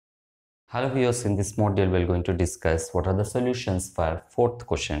Hello viewers, in this module we are going to discuss what are the solutions for fourth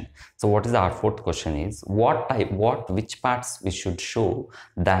question. So what is our fourth question is which parts we should show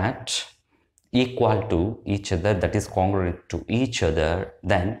that equal to each other, that is congruent to each other,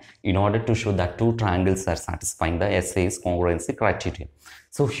 then in order to show that two triangles are satisfying the SAS congruency criteria.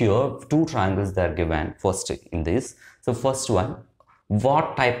 So here two triangles they are given first in this. So first one,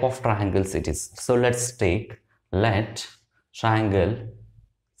 what type of triangles it is. So let triangle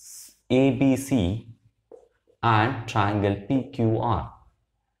ABC and triangle PQR.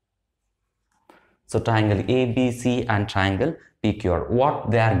 So triangle ABC and triangle PQR,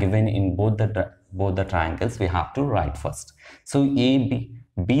 what they are given in both the triangles we have to write first. So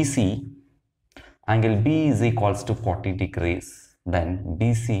BC, angle B is equals to 40 degrees, then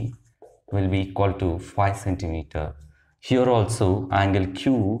BC will be equal to 5 centimeter. Here also angle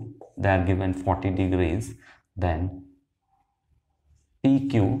Q they are given 40 degrees, then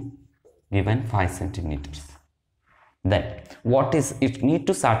PQ given 5 centimeters. Then what is it need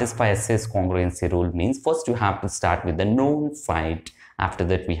to satisfy SAS congruency rule means first you have to start with the known side, after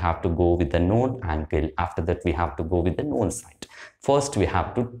that we have to go with the known angle, after that we have to go with the known side. First we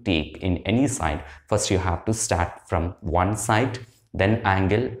have to take in any side, first you have to start from one side, then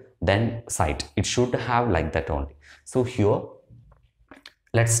angle, then side. It should have like that only. So here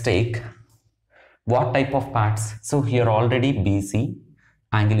let's take what type of parts. So here already BC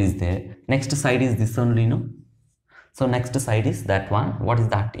angle is there, next side is this only, no? So next side is that one. What is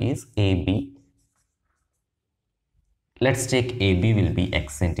that? Is AB. Let's take AB will be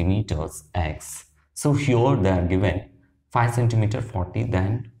x centimeters, x. So here they are given 5 centimeter 40,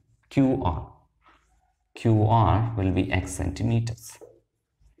 then QR will be x centimeters.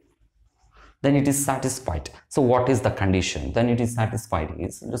 Then it is satisfied. So what is the condition? Then it is satisfied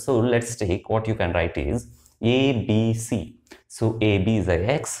is, so let's take what you can write is ABC. So AB is a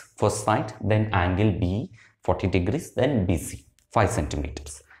x first side, then angle B 40 degrees, then BC 5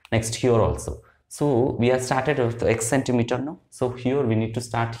 centimeters. Next here also. So we have started with x centimeter now. So here we need to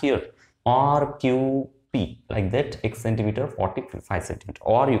start here RQP like that, x centimeter 45 centimeter,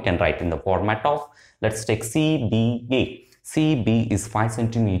 or you can write in the format of, let's take CBA. CB is 5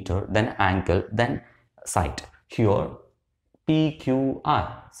 centimeter, then angle, then side. Here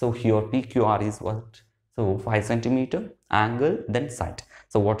PQR. So here PQR is what? So 5 centimeter, angle, then side.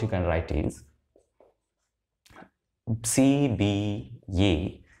 So what you can write is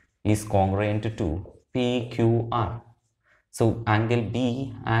CBA is congruent to PQR. So angle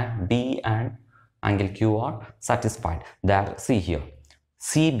B and angle QR satisfied. There, see here,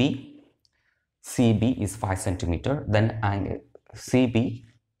 CB is 5 centimeter, then angle CB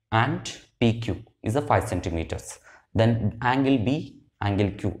and PQ is a 5 centimeters. Then angle B,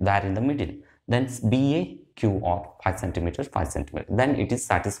 angle Q, there in the middle. Then BA, QR 5 centimeters, 5 centimeters. Then it is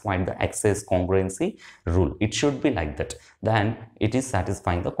satisfying the SAS congruency rule. It should be like that. Then it is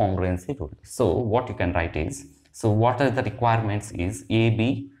satisfying the congruency rule. So what you can write is, so what are the requirements is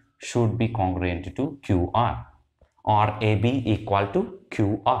AB should be congruent to QR or AB equal to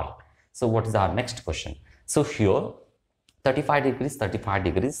QR. So what is our next question? So here 35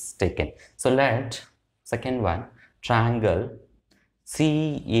 degrees taken. So let second one, triangle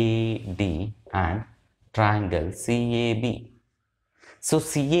CAD and triangle CAB. So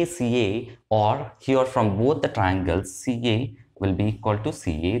CA or here from both the triangles CA will be equal to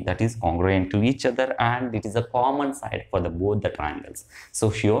CA, that is congruent to each other, and it is a common side for both the triangles. So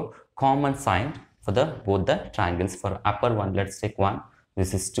here common side for both the triangles. For upper one, let's take one,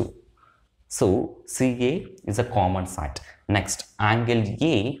 this is 2. So CA is a common side. Next angle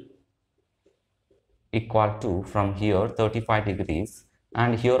A equal to from here 35 degrees,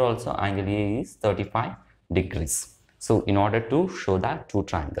 and here also angle A is 35 degrees. So in order to show that two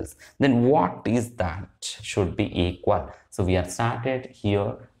triangles, then what is that should be equal. So we have started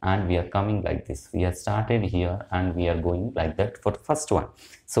here and we are coming like this. We have started here and we are going like that for the first one.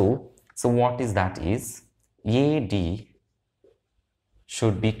 So what is that is AD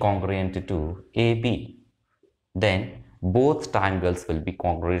should be congruent to AB. Then both triangles will be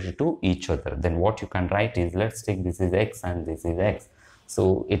congruent to each other. Then what you can write is, let's take this is x and this is x.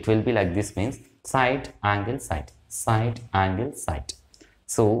 So it will be like this, means side, angle, side, side, angle, side.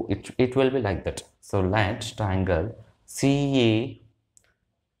 So it will be like that. So let triangle CAD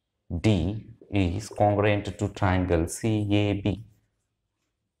is congruent to triangle CAB.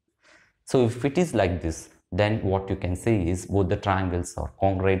 So if it is like this, then what you can say is both the triangles are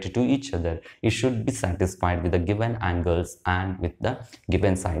congruent to each other. It should be satisfied with the given angles and with the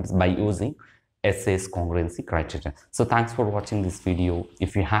given sides by using SAS congruency criteria. So thanks for watching this video.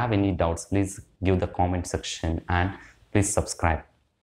 If you have any doubts, please give the comment section and please subscribe.